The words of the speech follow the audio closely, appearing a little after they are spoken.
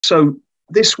So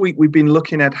this week we've been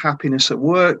looking at happiness at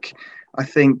work. I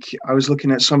think I was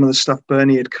looking at some of the stuff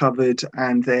Bernie had covered,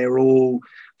 and they're all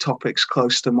topics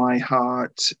close to my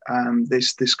heart.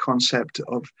 This concept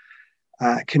of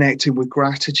connecting with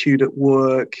gratitude at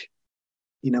work.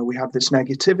 You know, we have this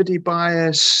negativity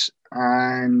bias,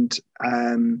 and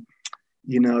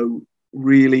you know,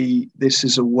 really, this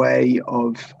is a way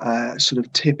of sort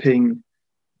of tipping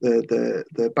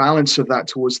the balance of that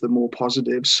towards the more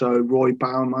positive. So Roy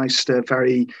Baumeister,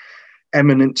 very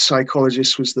eminent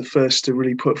psychologist, was the first to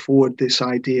really put forward this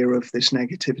idea of this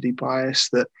negativity bias,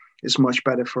 that it's much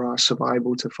better for our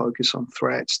survival to focus on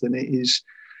threats than it is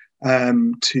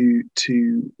to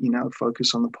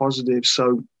focus on the positive.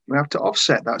 So we have to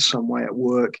offset that some way at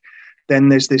work. Then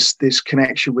there's this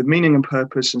connection with meaning and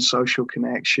purpose and social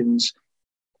connections,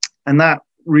 and that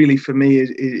really for me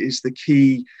is the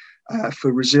key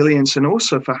for resilience and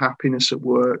also for happiness at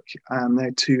work.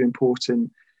 They're two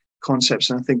important concepts,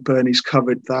 and I think Bernie's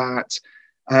covered that.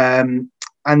 And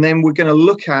then we're going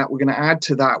to add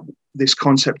to that this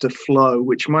concept of flow,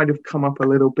 which might have come up a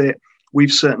little bit.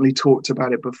 We've certainly talked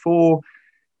about it before.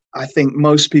 I think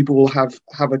most people will have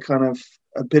a kind of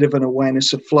a bit of an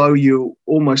awareness of flow. You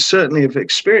almost certainly have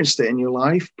experienced it in your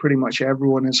life. Pretty much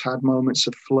everyone has had moments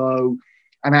of flow.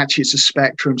 And actually, it's a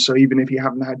spectrum. So even if you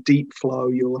haven't had deep flow,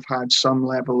 you'll have had some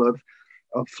level of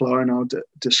flow, and I'll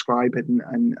describe it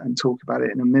and talk about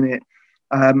it in a minute.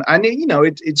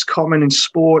 It's common in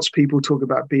sports. People talk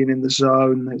about being in the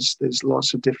zone. There's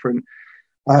lots of different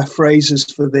phrases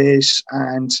for this,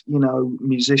 and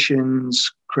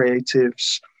musicians,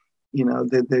 creatives.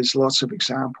 There's lots of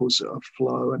examples of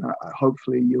flow, and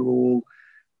hopefully you've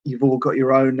all got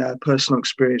your own personal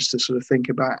experience to sort of think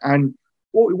about. And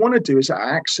what we want to do is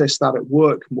access that at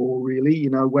work more, really.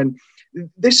 When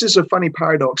this is a funny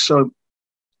paradox. So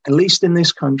at least in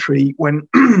this country, when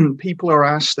people are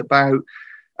asked about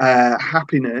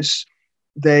happiness,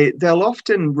 they'll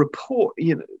often report,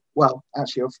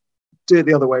 actually, I'll do it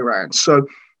the other way around. So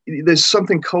there's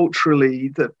something culturally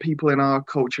that people in our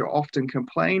culture often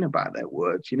complain about their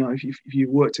work. If you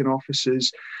worked in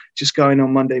offices, just going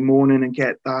on Monday morning and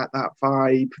get that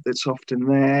vibe that's often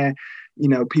there.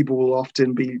 People will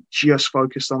often be just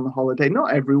focused on the holiday.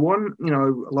 Not everyone, a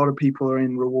lot of people are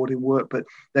in rewarding work, but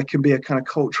there can be a kind of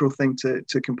cultural thing to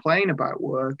complain about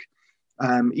work,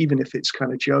 even if it's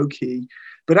kind of jokey.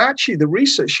 But actually, the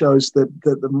research shows that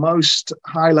the most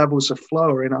high levels of flow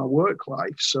are in our work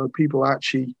life. So people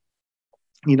actually,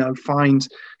 find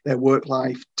their work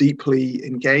life deeply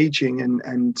engaging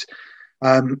and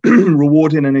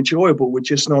rewarding and enjoyable. We're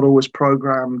just not always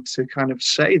programmed to kind of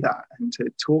say that and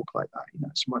to talk like that.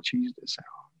 It's much easier to say,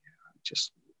 "Oh, yeah,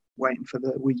 just waiting for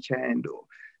the weekend," or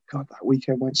 "God, that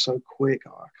weekend went so quick.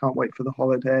 Oh, I can't wait for the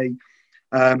holiday."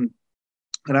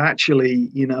 But actually,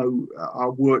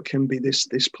 our work can be this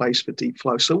place for deep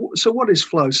flow. So what is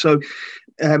flow? So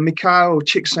Mikhail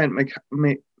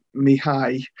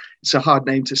Csikszentmihalyi, it's a hard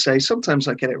name to say. Sometimes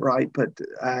I get it right, but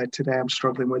today I'm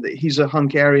struggling with it. He's a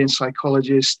Hungarian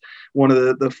psychologist, one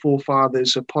of the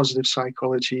forefathers of positive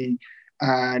psychology,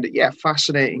 and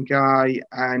fascinating guy.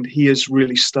 And he has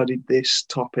really studied this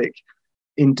topic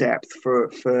in depth for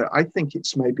I think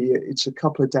it's a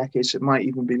couple of decades. It might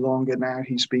even be longer now.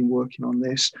 He's been working on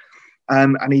this,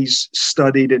 and he's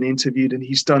studied and interviewed, and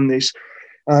he's done this.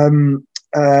 They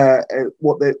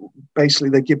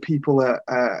give people a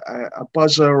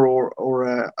buzzer or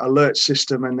a alert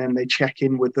system, and then they check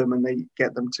in with them and they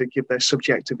get them to give their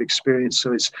subjective experience.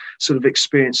 So it's sort of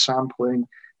experience sampling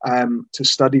to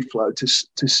study flow to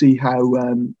see how.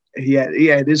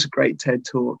 It is a great TED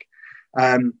talk.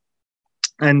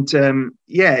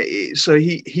 So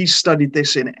he studied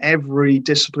this in every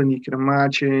discipline you can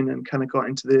imagine, and kind of got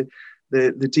into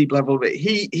the deep level of it.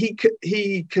 He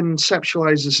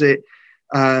conceptualizes it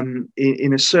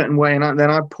in a certain way, and then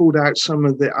I pulled out some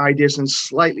of the ideas and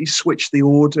slightly switched the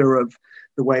order of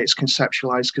the way it's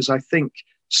conceptualized, because I think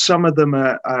some of them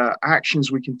are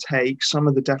actions we can take, some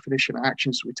of the definition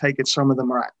actions we take, and some of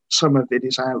it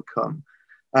is outcome.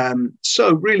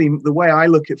 So really, the way I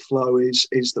look at flow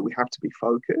is that we have to be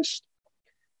focused.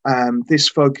 This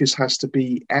focus has to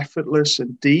be effortless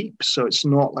and deep. So it's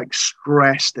not like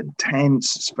stressed and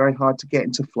tense. It's very hard to get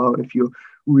into flow if you're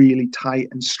really tight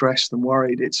and stressed and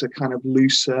worried. It's a kind of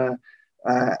looser,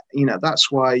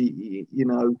 that's why,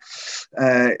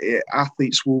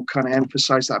 athletes will kind of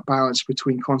emphasize that balance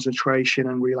between concentration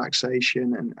and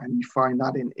relaxation. And you find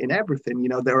that in everything.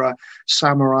 There are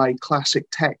samurai classic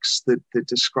texts that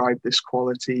describe this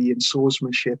quality and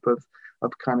swordsmanship of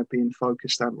kind of being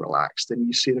focused and relaxed. And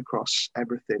you see it across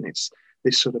everything. It's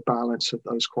this sort of balance of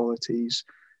those qualities.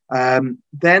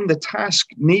 Then the task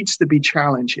needs to be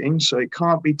challenging, so it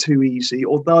can't be too easy.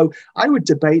 Although I would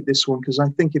debate this one, because I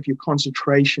think if your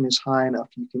concentration is high enough,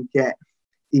 you can get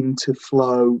into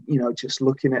flow, just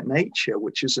looking at nature,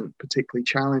 which isn't particularly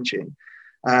challenging.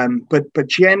 But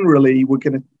generally, we're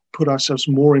going to put ourselves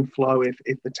more in flow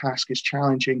if the task is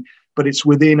challenging, but it's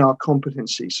within our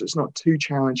competency. So it's not too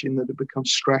challenging that it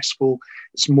becomes stressful.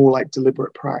 It's more like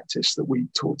deliberate practice that we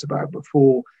talked about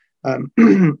before.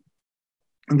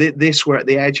 This, we're at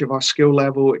the edge of our skill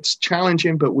level. It's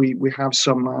challenging, but we have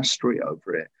some mastery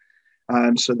over it.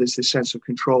 So there's this sense of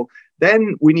control.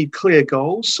 Then we need clear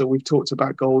goals. So we've talked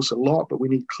about goals a lot, but we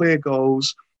need clear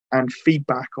goals and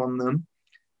feedback on them.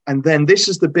 And then this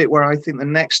is the bit where I think the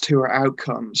next two are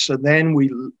outcomes. So then we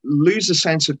lose a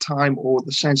sense of time, or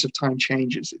the sense of time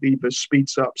changes. It either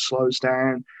speeds up, slows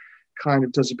down, kind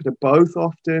of does a bit of both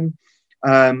often.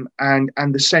 And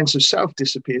the sense of self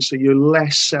disappears. So you're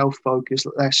less self-focused,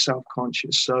 less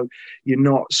self-conscious. So you're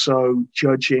not so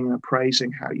judging and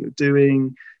appraising how you're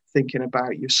doing, thinking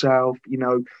about yourself.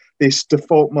 This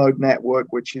default mode network,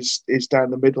 which is down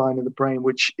the midline of the brain,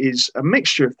 which is a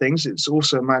mixture of things. It's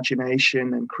also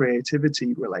imagination and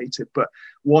creativity related, but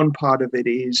one part of it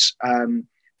is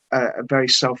a very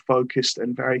self-focused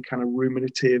and very kind of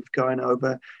ruminative, going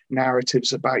over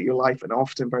narratives about your life, and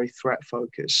often very threat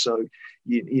focused. So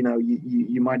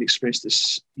you might experience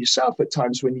this yourself at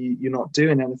times when you're not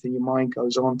doing anything. Your mind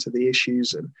goes on to the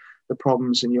issues and the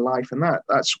problems in your life, and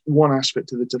that's one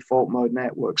aspect of the default mode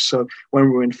network. So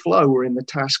when we're in flow, we're in the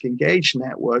task engaged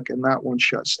network, and that one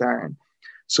shuts down.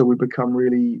 So we become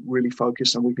really, really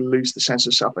focused, and we lose the sense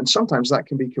of self. And sometimes that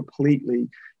can be completely,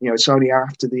 it's only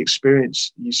after the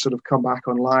experience you sort of come back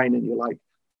online and you're like,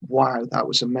 wow, that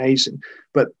was amazing.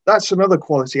 But that's another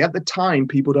quality. At the time,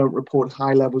 people don't report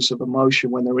high levels of emotion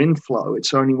when they're in flow.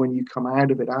 It's only when you come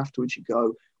out of it afterwards you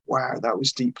go, wow, that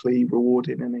was deeply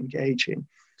rewarding and engaging.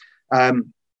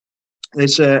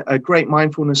 There's a great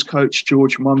mindfulness coach,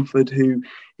 George Mumford, who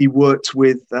he worked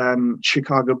with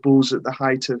Chicago Bulls at the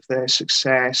height of their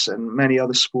success, and many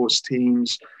other sports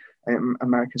teams,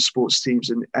 American sports teams.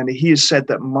 And he has said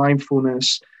that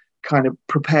mindfulness kind of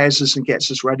prepares us and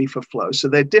gets us ready for flow. So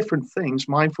they're different things.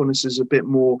 Mindfulness is a bit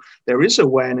more, there is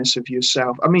awareness of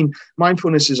yourself. I mean,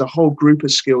 mindfulness is a whole group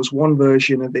of skills. One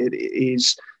version of it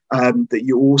is that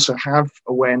you also have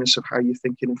awareness of how you're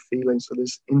thinking and feeling. So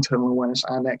there's internal awareness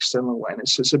and external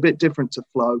awareness. So it's a bit different to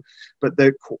flow, but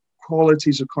the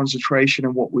qualities of concentration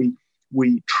and what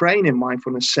we train in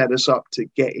mindfulness set us up to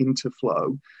get into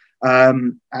flow.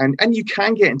 And you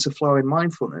can get into flow in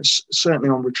mindfulness. Certainly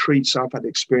on retreats, I've had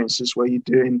experiences where you're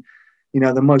doing,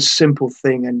 the most simple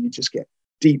thing, and you just get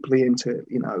deeply into,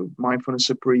 mindfulness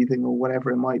of breathing or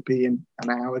whatever it might be, and an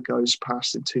hour goes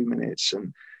past in 2 minutes,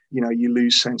 and you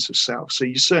lose sense of self. So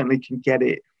you certainly can get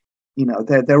it.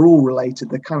 They're all related.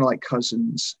 They're kind of like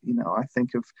cousins. I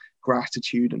think of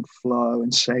gratitude and flow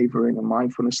and savoring and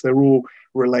mindfulness. They're all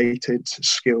related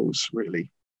skills,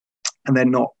 really, and they're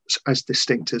not as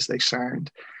distinct as they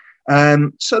sound.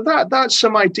 So that's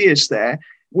some ideas there.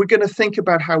 We're going to think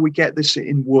about how we get this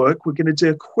in work. We're going to do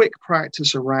a quick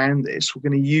practice around this. We're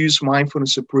going to use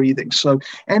mindfulness of breathing. So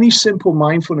any simple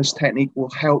mindfulness technique will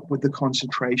help with the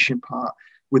concentration part,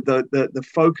 with the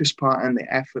focus part and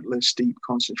the effortless deep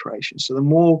concentration. So the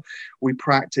more we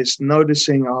practice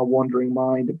noticing our wandering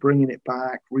mind and bringing it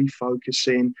back,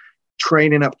 refocusing,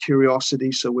 training up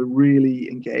curiosity, so we're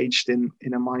really engaged in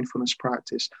a mindfulness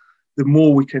practice, the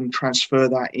more we can transfer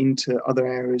that into other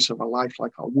areas of our life,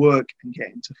 like our work, and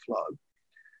get into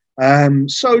flow.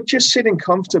 So just sitting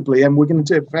comfortably, and we're going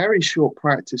to do a very short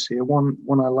practice here, one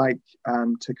I like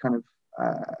to kind of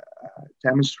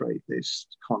demonstrate this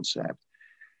concept.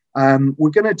 We're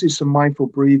going to do some mindful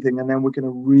breathing, and then we're going to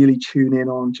really tune in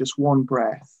on just one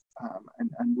breath,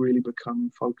 and really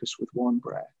become focused with one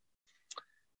breath.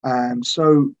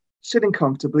 So sitting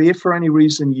comfortably. If for any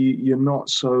reason you're not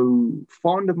so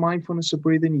fond of mindfulness of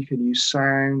breathing, you can use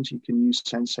sound, you can use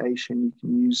sensation, you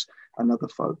can use another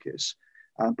focus.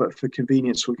 But for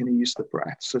convenience, we're going to use the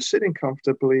breath. So sitting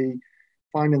comfortably,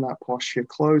 finding that posture,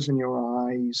 closing your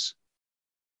eyes,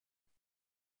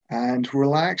 and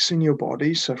relaxing your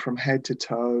body. So from head to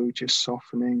toe, just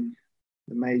softening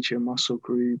the major muscle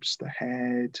groups, the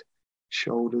head,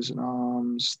 shoulders and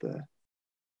arms, the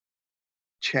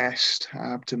chest,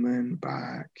 abdomen,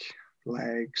 back,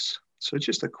 legs. So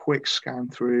just a quick scan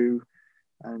through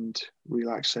and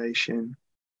relaxation.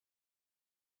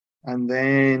 And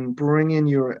then bringing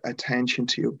your attention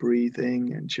to your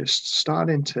breathing and just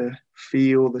starting to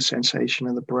feel the sensation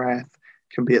of the breath.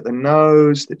 It can be at the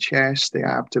nose, the chest, the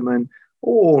abdomen,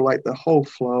 or like the whole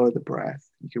flow of the breath.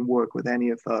 You can work with any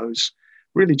of those.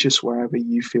 really just wherever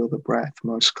you feel the breath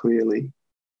most clearly.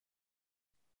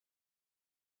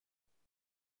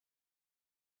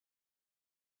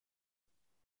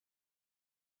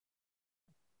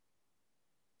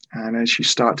 And as you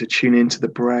start to tune into the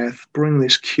breath, bring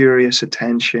this curious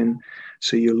attention.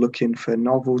 So you're looking for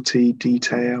novelty,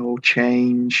 detail,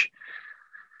 change,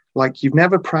 like you've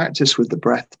never practiced with the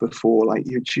breath before, like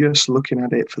you're just looking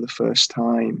at it for the first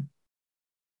time.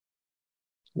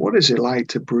 What is it like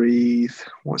to breathe?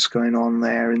 What's going on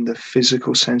there in the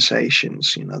physical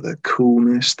sensations? The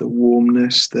coolness, the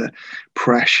warmness, the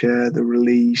pressure, the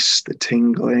release, the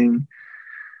tingling,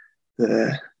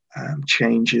 the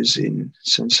changes in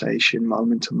sensation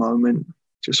moment to moment,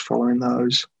 just following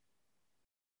those.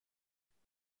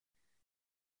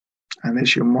 And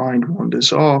as your mind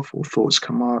wanders off or thoughts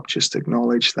come up, just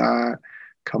acknowledge that,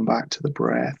 come back to the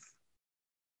breath.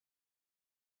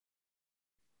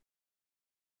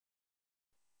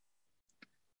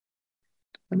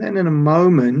 And then in a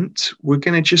moment, we're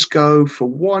going to just go for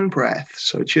one breath.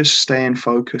 So just staying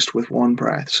focused with one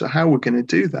breath. So how we're going to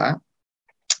do that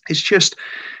is just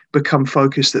become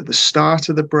focused at the start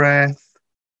of the breath,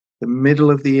 the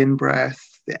middle of the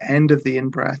in-breath, the end of the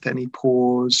in-breath, any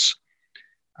pause,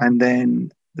 and then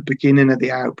the beginning of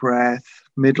the out-breath,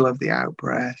 middle of the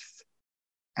out-breath,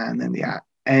 and then the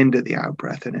end of the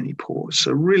out-breath and any pause.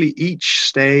 So really each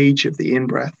stage of the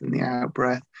in-breath and the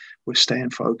out-breath, we're staying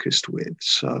focused with.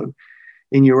 So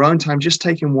in your own time, just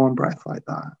taking one breath like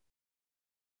that.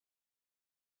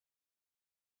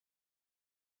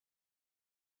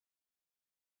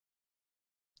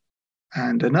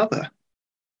 And another.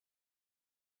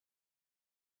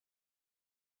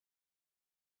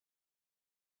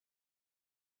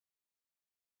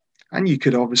 And you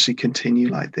could obviously continue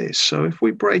like this. So if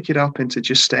we break it up into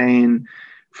just staying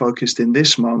focused in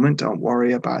this moment, don't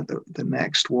worry about the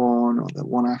next one or the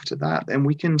one after that, then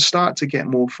we can start to get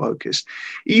more focused.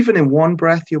 Even in one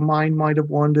breath, your mind might have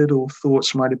wandered or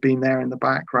thoughts might have been there in the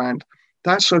background.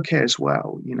 That's okay as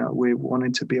well. We're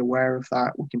wanting to be aware of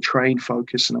that. We can train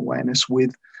focus and awareness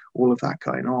with all of that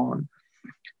going on.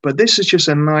 But this is just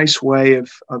a nice way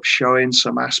of showing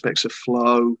some aspects of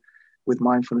flow with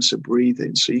mindfulness of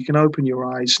breathing. So you can open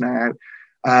your eyes now.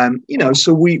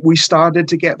 So we started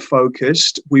to get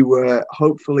focused. We were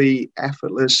hopefully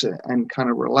effortless and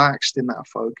kind of relaxed in that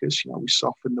focus. We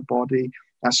softened the body.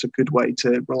 That's a good way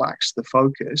to relax the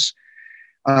focus.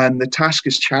 And the task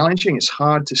is challenging. It's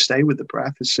hard to stay with the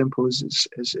breath, as simple as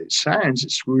it sounds.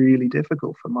 It's really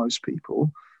difficult for most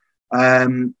people.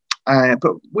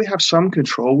 But we have some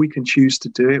control. We can choose to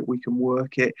do it. We can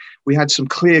work it. We had some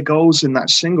clear goals in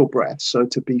that single breath. So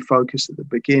to be focused at the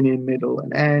beginning, middle,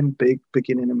 and end,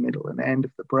 beginning and middle and end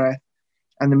of the breath,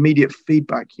 and immediate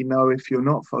feedback, if you're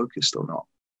not focused or not.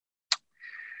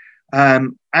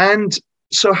 And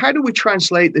so how do we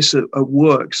translate this at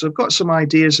work? So I've got some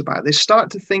ideas about this.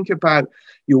 Start to think about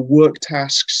your work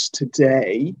tasks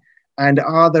today. And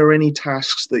are there any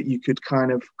tasks that you could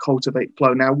kind of cultivate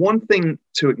flow? Now, one thing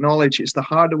to acknowledge is the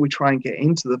harder we try and get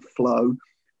into the flow,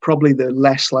 probably the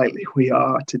less likely we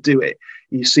are to do it.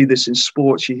 You see this in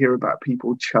sports. You hear about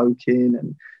people choking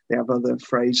and they have other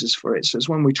phrases for it. So it's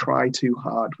when we try too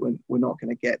hard, we're not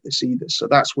going to get this either. So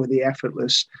that's where the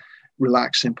effortless,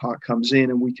 relaxing part comes in.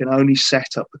 And we can only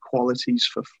set up the qualities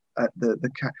for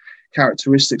the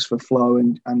characteristics for flow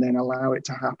and then allow it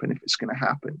to happen if it's going to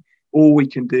happen. All we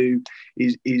can do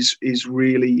is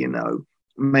really,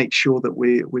 make sure that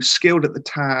we're skilled at the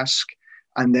task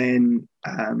and then,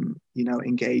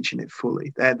 engage in it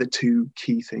fully. They're the two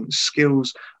key things.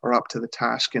 Skills are up to the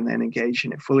task and then engage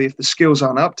in it fully. If the skills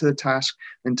aren't up to the task,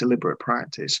 then deliberate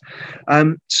practice.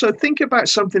 So think about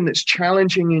something that's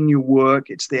challenging in your work.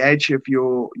 It's the edge of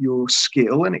your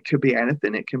skill, and it could be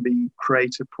anything. It can be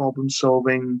creative problem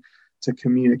solving, to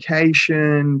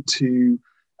communication, to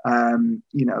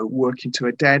working to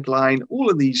a deadline, all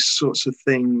of these sorts of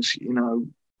things,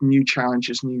 new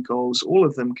challenges, new goals, all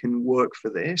of them can work for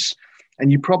this.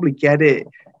 And you probably get it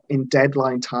in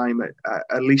deadline time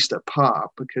at least at par,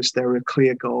 because there are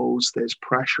clear goals, there's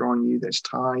pressure on you, there's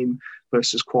time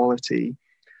versus quality.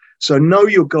 So know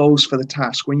your goals for the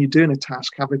task. When you're doing a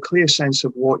task, have a clear sense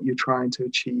of what you're trying to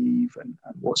achieve and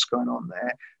what's going on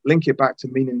there. Link it back to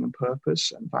meaning and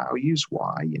purpose and values.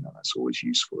 Why? That's always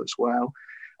useful as well.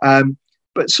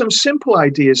 But some simple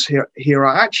ideas here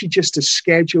are actually just to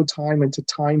schedule time into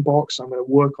time box. I'm going to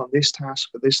work on this task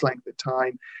for this length of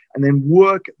time, and then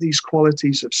work these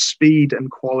qualities of speed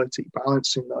and quality,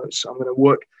 balancing those. So I'm going to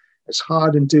work as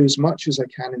hard and do as much as I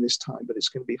can in this time, but it's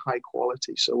going to be high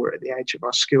quality. So we're at the edge of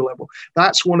our skill level.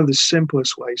 That's one of the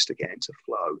simplest ways to get into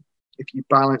flow. If you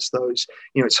balance those,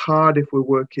 it's hard if we're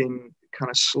working kind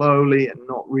of slowly and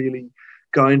not really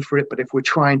going for it. But if we're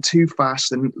trying too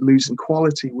fast and losing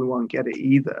quality, we won't get it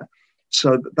either.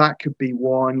 So that could be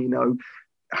one,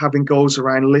 having goals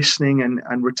around listening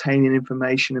and retaining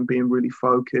information and being really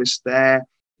focused there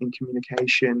in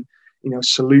communication,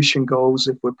 solution goals.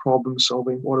 If we're problem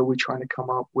solving, what are we trying to come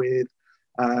up with?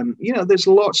 There's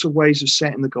lots of ways of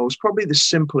setting the goals. Probably the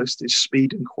simplest is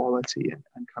speed and quality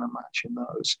and kind of matching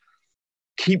those.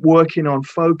 Keep working on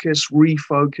focus,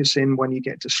 refocusing when you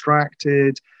get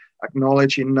distracted,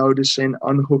 acknowledging, noticing,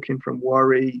 unhooking from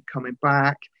worry, coming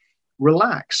back.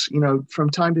 Relax, from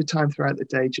time to time throughout the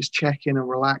day, just check in and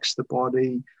relax the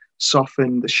body,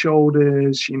 soften the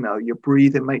shoulders, your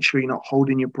breathing, make sure you're not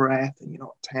holding your breath and you're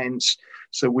not tense.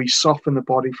 So we soften the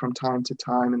body from time to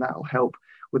time, and that'll help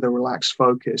with a relaxed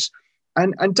focus.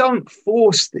 And don't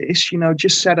force this,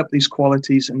 just set up these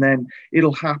qualities and then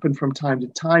it'll happen from time to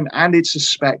time. And it's a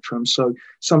spectrum. So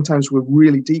sometimes we're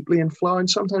really deeply in flow and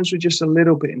sometimes we're just a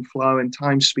little bit in flow and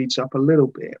time speeds up a little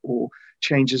bit or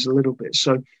changes a little bit.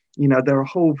 So, there are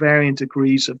whole varying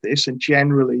degrees of this. And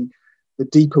generally, the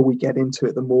deeper we get into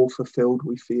it, the more fulfilled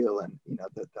we feel and,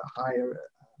 the higher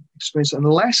experience.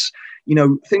 Unless,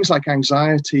 things like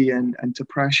anxiety and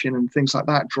depression and things like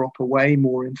that drop away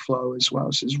more in flow as well.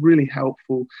 So it's really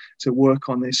helpful to work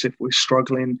on this if we're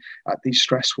struggling at these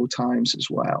stressful times as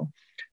well.